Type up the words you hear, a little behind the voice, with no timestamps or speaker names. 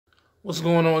What's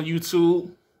going on,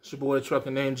 YouTube? It's your boy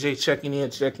ATruckerNamedJay checking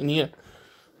in.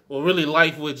 Well, really,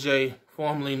 Life with Jay,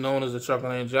 formerly known as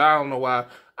ATruckerNamedJay. I don't know why.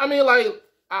 I mean, like,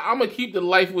 I'm going to keep the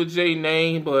Life with Jay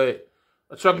name, but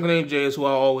ATruckerNamedJay is who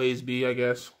I'll always be, I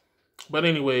guess. But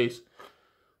anyways,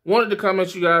 wanted to come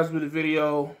at you guys with a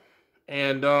video,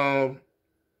 and I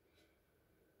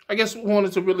guess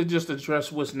wanted to really just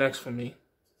address what's next for me.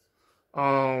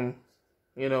 You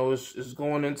know, it's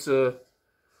going into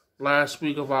last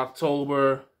week of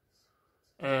October,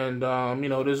 and you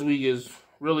know, this week is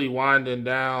really winding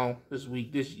down. This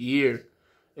year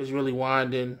is really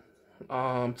winding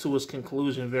to its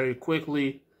conclusion very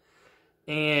quickly.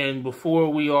 And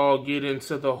before we all get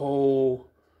into the whole,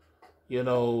 you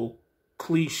know,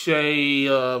 cliche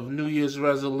of New Year's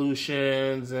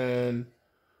resolutions and,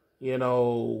 you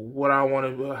know,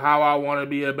 how I want to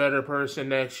be a better person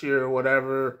next year or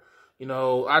whatever, you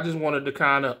know, I just wanted to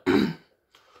kind of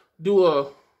do a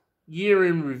year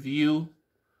in review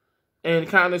and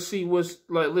kind of see what's,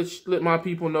 like, let my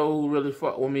people know who really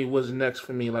fuck with me, what's next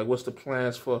for me. Like, what's the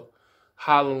plans for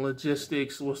Holland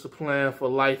Logistics? What's the plan for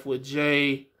Life with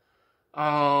Jay?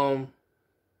 And,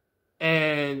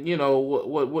 you know,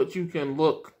 what you can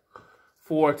look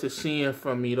forward to seeing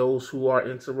from me, those who are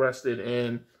interested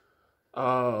in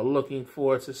looking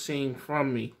forward to seeing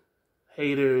from me,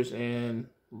 haters and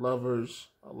lovers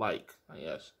alike, I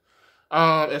guess.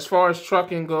 As far as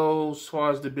trucking goes, as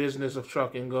far as the business of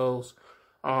trucking goes,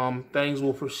 things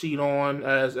will proceed on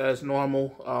as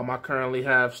normal. I currently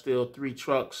have still 3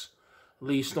 trucks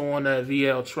leased on at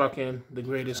VL Trucking, the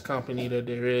greatest company that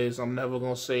there is. I'm never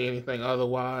going to say anything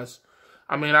otherwise.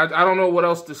 I mean, I don't know what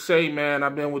else to say, man.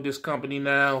 I've been with this company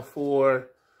now for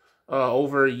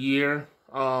over a year.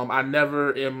 I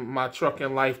never in my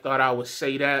trucking life thought I would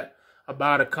say that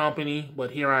about a company,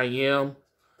 but here I am.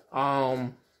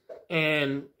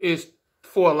 And it's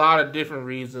for a lot of different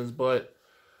reasons, but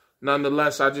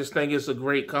nonetheless, I just think it's a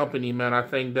great company, man. I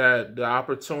think that the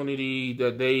opportunity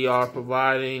that they are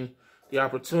providing, the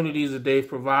opportunities that they've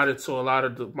provided to a lot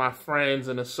of my friends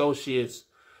and associates,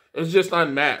 is just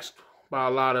unmatched by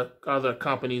a lot of other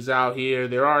companies out here.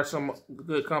 There are some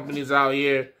good companies out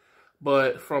here,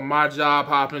 but from my job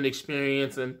hopping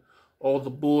experience and all the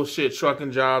bullshit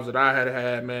trucking jobs that I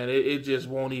had, man, it just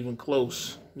won't even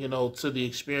close, you know, to the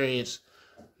experience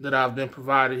that I've been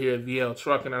provided here at VL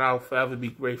Trucking, and I'll forever be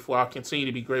grateful. I'll continue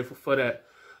to be grateful for that.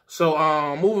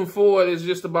 So moving forward, it's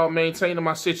just about maintaining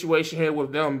my situation here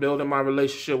with them, building my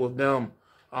relationship with them.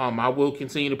 I will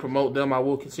continue to promote them. I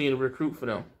will continue to recruit for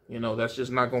them. You know, that's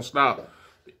just not going to stop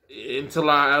until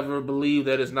I ever believe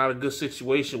that it's not a good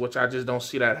situation, which I just don't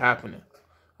see that happening.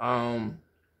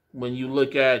 When you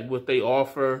look at what they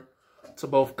offer to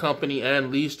both company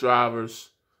and lease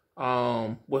drivers,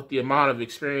 with the amount of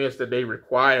experience that they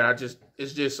require,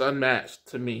 it's just unmatched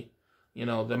to me. You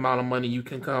know, the amount of money you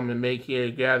can come and make here,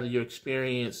 gather your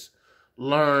experience,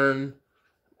 learn,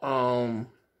 and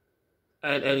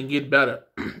get better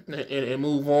and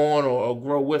move on or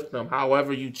grow with them,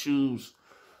 however you choose,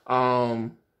 you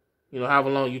know,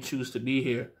 however long you choose to be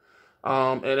here.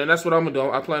 And that's what I'm going to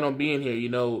do. I plan on being here. You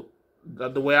know,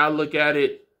 the way I look at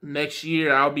it, next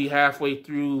year I'll be halfway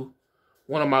through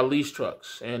one of my lease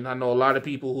trucks. And I know a lot of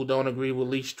people who don't agree with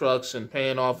lease trucks and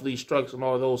paying off lease trucks and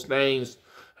all those things.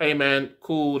 Hey, man,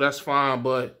 cool, that's fine.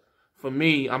 But for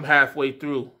me, I'm halfway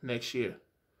through next year.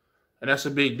 And that's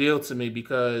a big deal to me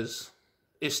because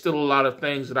it's still a lot of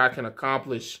things that I can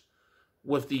accomplish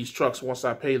with these trucks once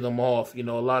I pay them off. You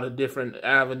know, a lot of different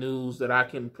avenues that I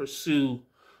can pursue,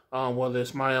 whether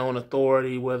it's my own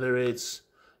authority, whether it's,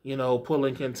 you know,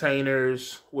 pulling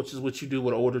containers, which is what you do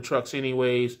with older trucks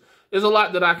anyways. There's a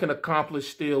lot that I can accomplish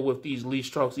still with these lease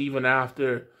trucks, even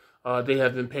after they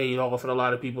have been paid off. And a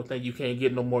lot of people think you can't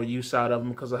get no more use out of them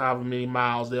because of how many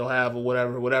miles they'll have or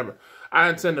whatever. I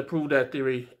intend to prove that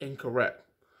theory incorrect.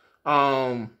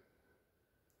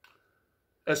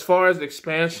 As far as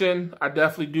expansion, I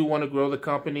definitely do want to grow the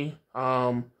company.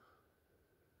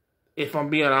 If I'm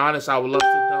being honest, I would love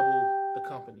to double the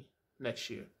company next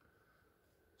year.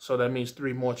 So that means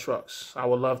 3 more trucks. I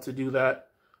would love to do that.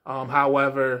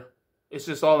 However, it's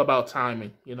just all about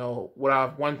timing. You know,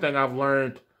 one thing I've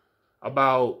learned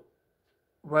about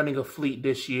running a fleet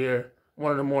this year,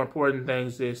 one of the more important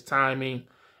things is timing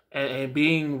and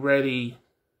being ready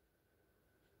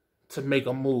to make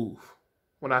a move.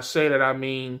 When I say that, I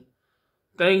mean,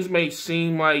 things may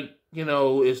seem like, you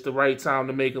know, it's the right time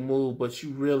to make a move, but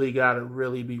you really got to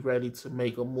really be ready to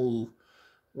make a move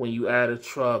when you add a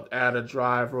truck, add a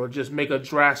driver, or just make a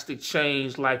drastic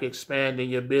change like expanding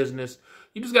your business.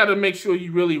 You just got to make sure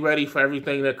you're really ready for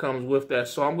everything that comes with that.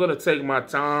 So I'm going to take my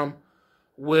time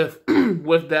with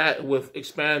with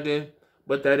expanding,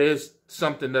 but that is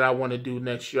something that I want to do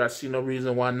next year. I see no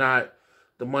reason why not.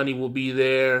 The money will be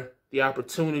there. The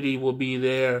opportunity will be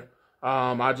there.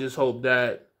 I just hope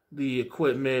that the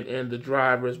equipment and the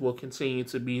drivers will continue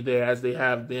to be there as they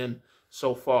have been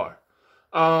so far.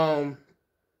 And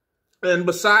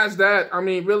besides that, I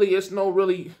mean, really, it's no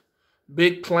really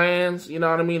big plans. You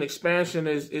know what I mean? Expansion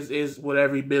is what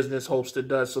every business hopes to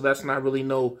do. So that's not really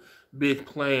no big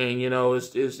plan. You know,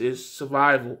 it's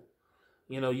survival.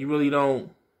 You know, you really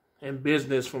don't, in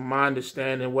business, from my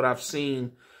understanding, what I've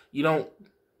seen, you don't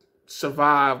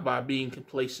survive by being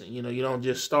complacent. You know, you don't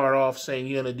just start off saying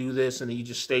you're going to do this and then you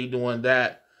just stay doing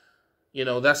that. You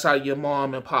know, that's how your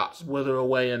mom and pops wither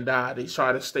away and die. They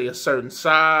try to stay a certain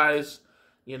size.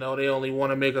 You know, they only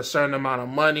want to make a certain amount of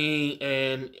money,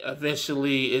 and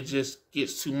eventually it just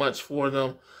gets too much for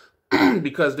them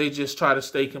because they just try to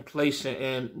stay complacent.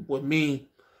 And with me,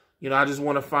 you know, I just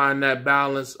want to find that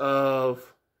balance of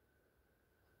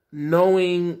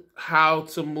knowing how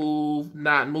to move,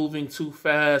 not moving too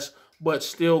fast, but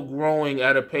still growing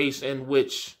at a pace in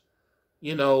which,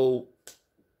 you know,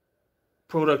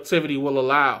 productivity will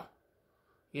allow.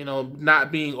 You know,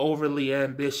 not being overly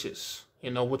ambitious, you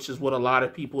know, which is what a lot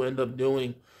of people end up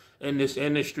doing in this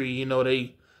industry. You know,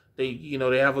 they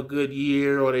have a good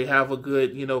year, or they have a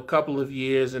good, you know, couple of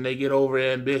years, and they get over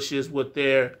ambitious with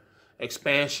their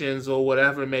expansions or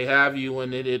whatever may have you,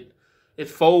 and it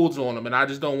folds on them. And I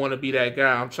just don't want to be that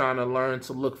guy. I'm trying to learn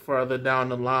to look further down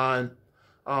the line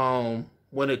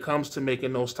when it comes to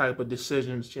making those type of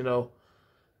decisions, you know,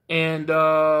 and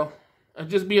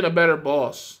just being a better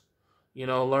boss. You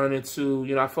know, learning to,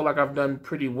 you know, I feel like I've done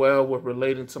pretty well with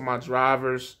relating to my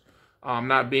drivers,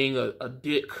 not being a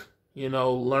dick, you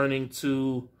know, learning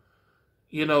to,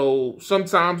 you know,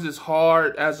 sometimes it's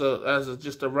hard as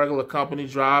just a regular company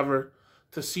driver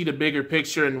to see the bigger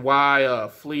picture and why a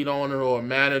fleet owner or a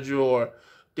manager or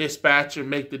dispatcher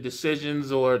make the decisions,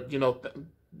 or, you know,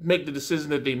 make the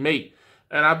decision that they make.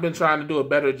 And I've been trying to do a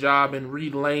better job in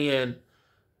relaying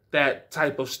that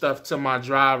type of stuff to my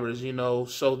drivers, you know,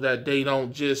 so that they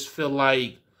don't just feel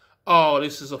like, oh,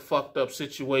 this is a fucked up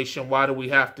situation. Why do we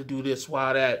have to do this?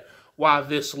 Why that? Why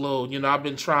this load? You know, I've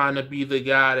been trying to be the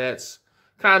guy that's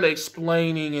kind of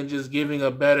explaining and just giving a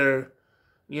better,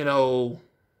 you know,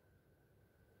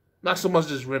 not so much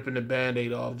just ripping the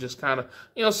Band-Aid off, just kind of,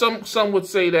 you know, some would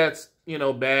say that's, you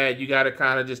know, bad. You got to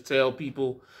kind of just tell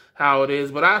people how it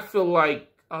is. But I feel like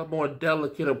a more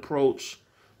delicate approach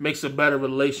makes a better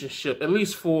relationship, at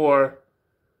least for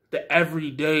the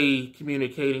everyday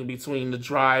communicating between the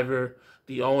driver,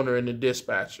 the owner, and the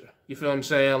dispatcher. You feel what I'm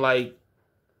saying? Like,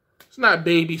 it's not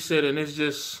babysitting. It's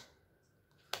just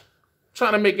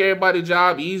trying to make everybody's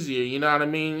job easier. You know what I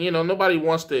mean? You know, nobody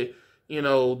wants to, you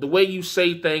know, the way you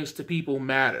say things to people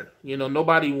matter. You know,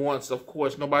 nobody wants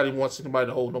anybody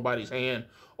to hold nobody's hand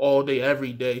all day,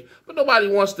 every day. But nobody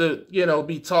wants to, you know,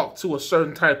 be talked to a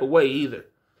certain type of way either.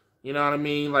 You know what I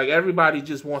mean? Like, everybody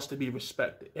just wants to be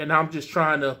respected. And I'm just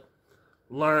trying to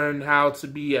learn how to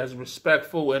be as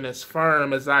respectful and as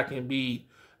firm as I can be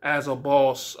as a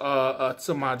boss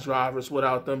to my drivers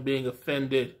without them being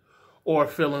offended or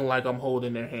feeling like I'm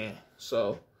holding their hand.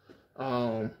 So,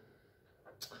 I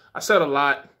said a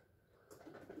lot.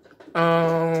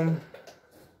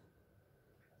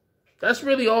 That's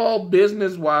really all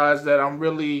business-wise that I'm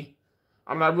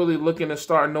not really looking to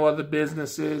start no other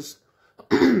businesses.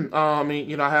 I mean,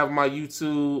 you know, I have my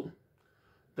YouTube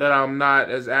that I'm not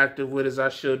as active with as I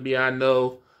should be. I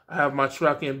know I have my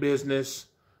trucking business.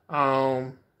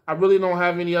 I really don't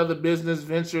have any other business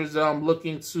ventures that I'm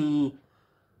looking to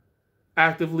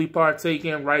actively partake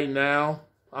in right now.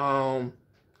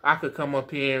 I could come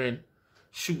up here and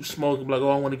shoot smoke and be like, oh,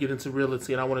 I want to get into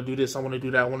realty and I want to do this, I want to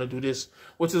do that, I want to do this,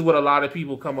 which is what a lot of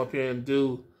people come up here and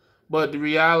do. But the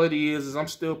reality is I'm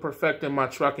still perfecting my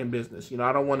trucking business. You know,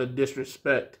 I don't want to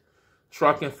disrespect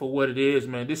trucking for what it is,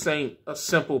 man. This ain't a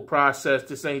simple process.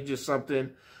 This ain't just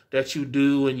something that you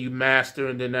do and you master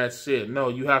and then that's it. No,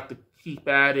 you have to keep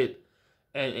at it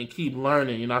and keep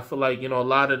learning. You know, I feel like, you know, a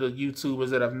lot of the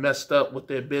YouTubers that have messed up with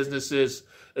their businesses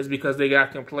is because they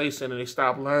got complacent and they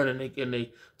stopped learning and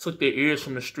they took their ears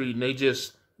from the street and they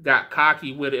just got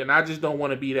cocky with it. And I just don't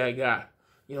want to be that guy.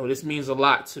 You know, this means a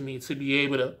lot to me to be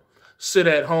able to sit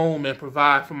at home and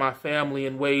provide for my family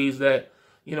in ways that,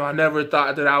 you know, I never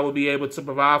thought that I would be able to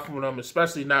provide for them,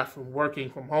 especially not from working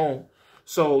from home.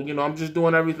 So, you know, I'm just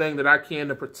doing everything that I can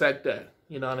to protect that.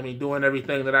 You know what I mean? Doing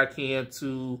everything that I can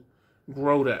to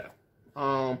grow that.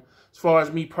 As far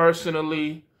as me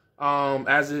personally,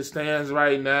 as it stands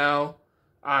right now,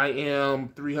 I am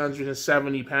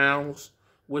 370 pounds,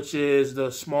 which is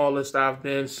the smallest I've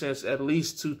been since at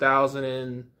least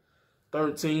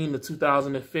 2013 to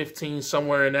 2015,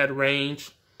 somewhere in that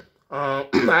range.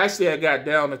 Actually, I got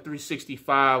down to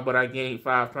 365, but I gained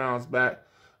 5 pounds back.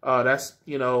 That's,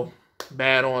 you know,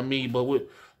 bad on me. But, what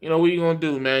you going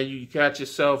to do, man? You catch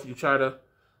yourself. You try to,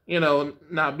 you know,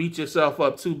 not beat yourself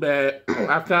up too bad.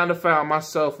 I've kind of found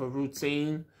myself a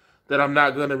routine that I'm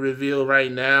not going to reveal right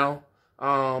now.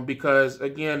 Because,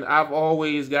 again, I've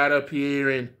always got up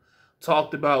here and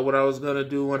talked about what I was going to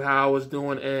do and how I was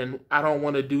doing. And I don't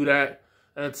want to do that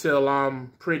until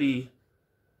I'm pretty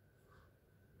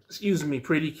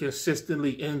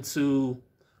consistently into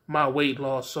my weight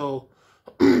loss. So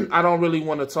I don't really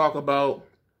want to talk about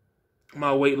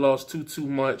my weight loss too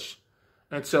much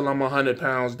until I'm 100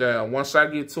 pounds down. Once I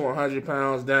get to 100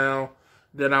 pounds down,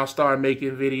 then I'll start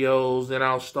making videos, then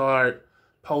I'll start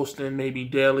posting maybe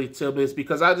daily tidbits,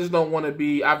 because I just don't want to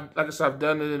be, like I said, I've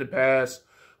done it in the past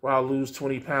where I'll lose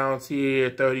 20 pounds here,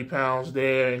 30 pounds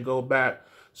there, and go back.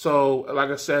 So,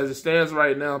 like I said, as it stands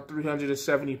right now,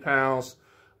 370 pounds.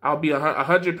 I'll be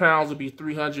 100 pounds will be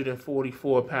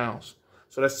 344 pounds.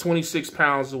 So that's 26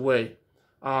 pounds away.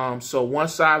 So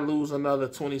once I lose another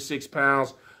 26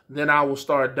 pounds, then I will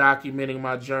start documenting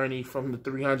my journey from the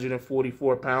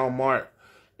 344 pound mark.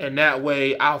 And that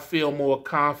way I'll feel more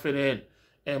confident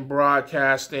in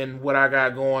broadcasting what I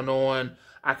got going on.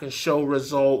 I can show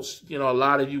results. You know, a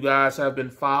lot of you guys have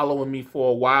been following me for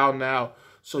a while now,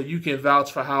 so you can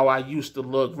vouch for how I used to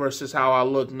look versus how I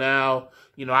look now.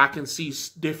 You know, I can see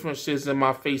differences in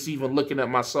my face, even looking at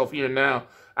myself here now.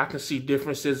 I can see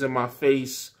differences in my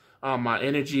face. My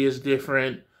energy is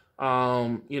different.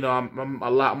 You know, I'm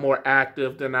a lot more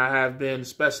active than I have been,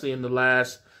 especially in the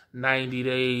last 90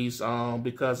 days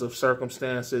because of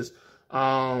circumstances.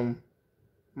 My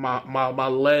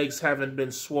legs haven't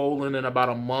been swollen in about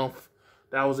a month.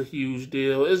 That was a huge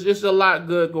deal. It's just a lot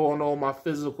good going on my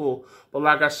physical. But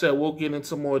like I said, we'll get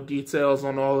into more details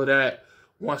on all of that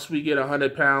once we get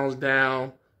 100 pounds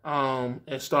down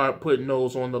and start putting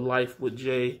those on the Life with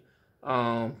Jay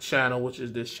channel, which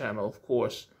is this channel, of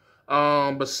course.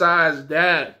 Besides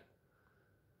that,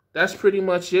 that's pretty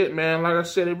much it, man. Like I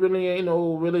said, it really ain't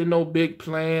no big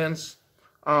plans.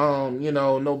 You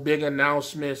know, no big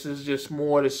announcements. It's just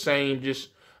more the same.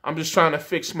 I'm just trying to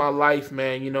fix my life,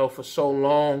 man. You know, for so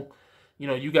long, you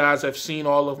know, you guys have seen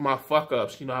all of my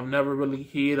fuck-ups. You know, I've never really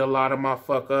hid a lot of my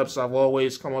fuck-ups. I've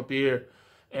always come up here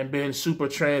and been super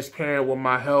transparent with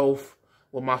my health,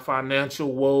 with my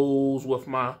financial woes, with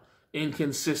my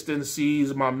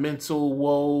inconsistencies, my mental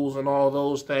woes, and all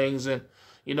those things. And,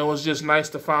 you know, it's just nice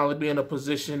to finally be in a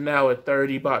position now at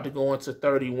 30, about to go into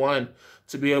 31,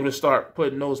 to be able to start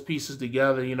putting those pieces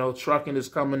together. You know, trucking is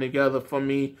coming together for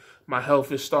me. My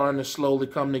health is starting to slowly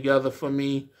come together for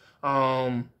me.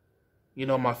 You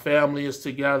know, my family is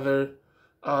together.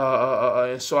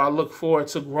 And so I look forward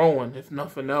to growing, if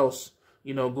nothing else,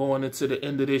 you know, going into the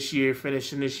end of this year,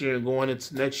 finishing this year and going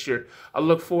into next year. I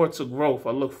look forward to growth.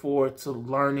 I look forward to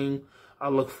learning. I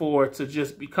look forward to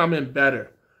just becoming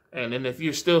better. And if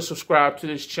you're still subscribed to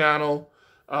this channel,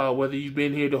 whether you've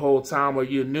been here the whole time or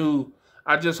you're new,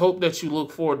 I just hope that you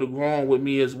look forward to growing with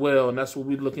me as well. And that's what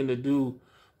we're looking to do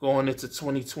going into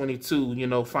 2022, you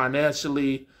know,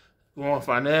 financially, growing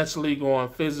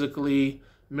physically,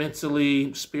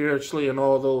 mentally, spiritually, and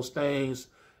all those things.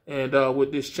 And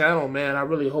with this channel, man, I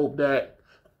really hope that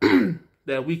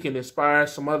that we can inspire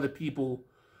some other people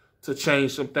to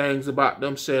change some things about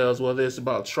themselves, whether it's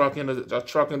about trucking, a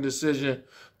trucking decision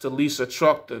to lease a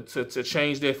truck to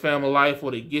change their family life,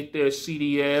 or to get their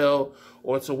CDL,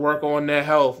 or to work on their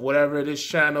health. Whatever this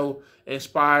channel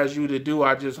inspires you to do,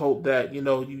 I just hope that, you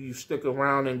know, you stick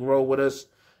around and grow with us.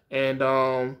 And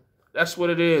that's what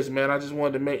it is, man. I just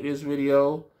wanted to make this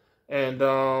video. And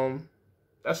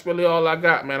that's really all I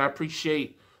got, man. I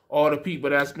appreciate all the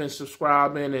people that's been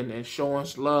subscribing and showing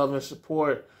us love and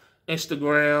support.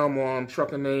 Instagram on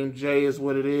ATruckerNamedJay is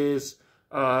what it is.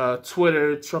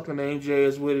 Twitter, ATruckerNamedJay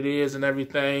is what it is, and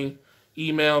everything.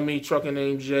 Email me,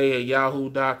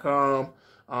 truckernamedjay@yahoo.com.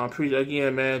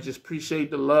 Again, man, just appreciate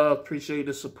the love, appreciate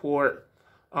the support,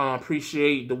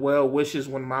 appreciate the well wishes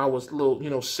when I was a little,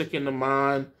 you know, sick in the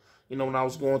mind. You know, when I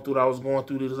was going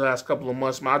through these last couple of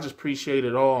months, man. I just appreciate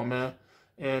it all, man.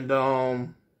 And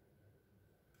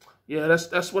yeah,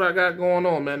 that's what I got going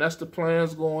on, man. That's the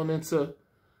plans going into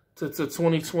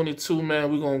 2022,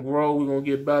 man. We're gonna grow, we're gonna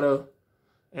get better,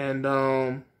 and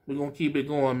we're gonna keep it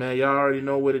going, man. Y'all already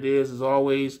know what it is. As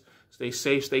always, stay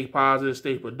safe, stay positive,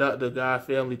 stay productive, God,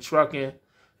 family, trucking.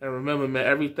 And remember, man,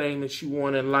 everything that you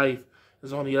want in life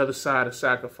is on the other side of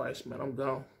sacrifice, man. I'm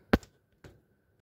gone.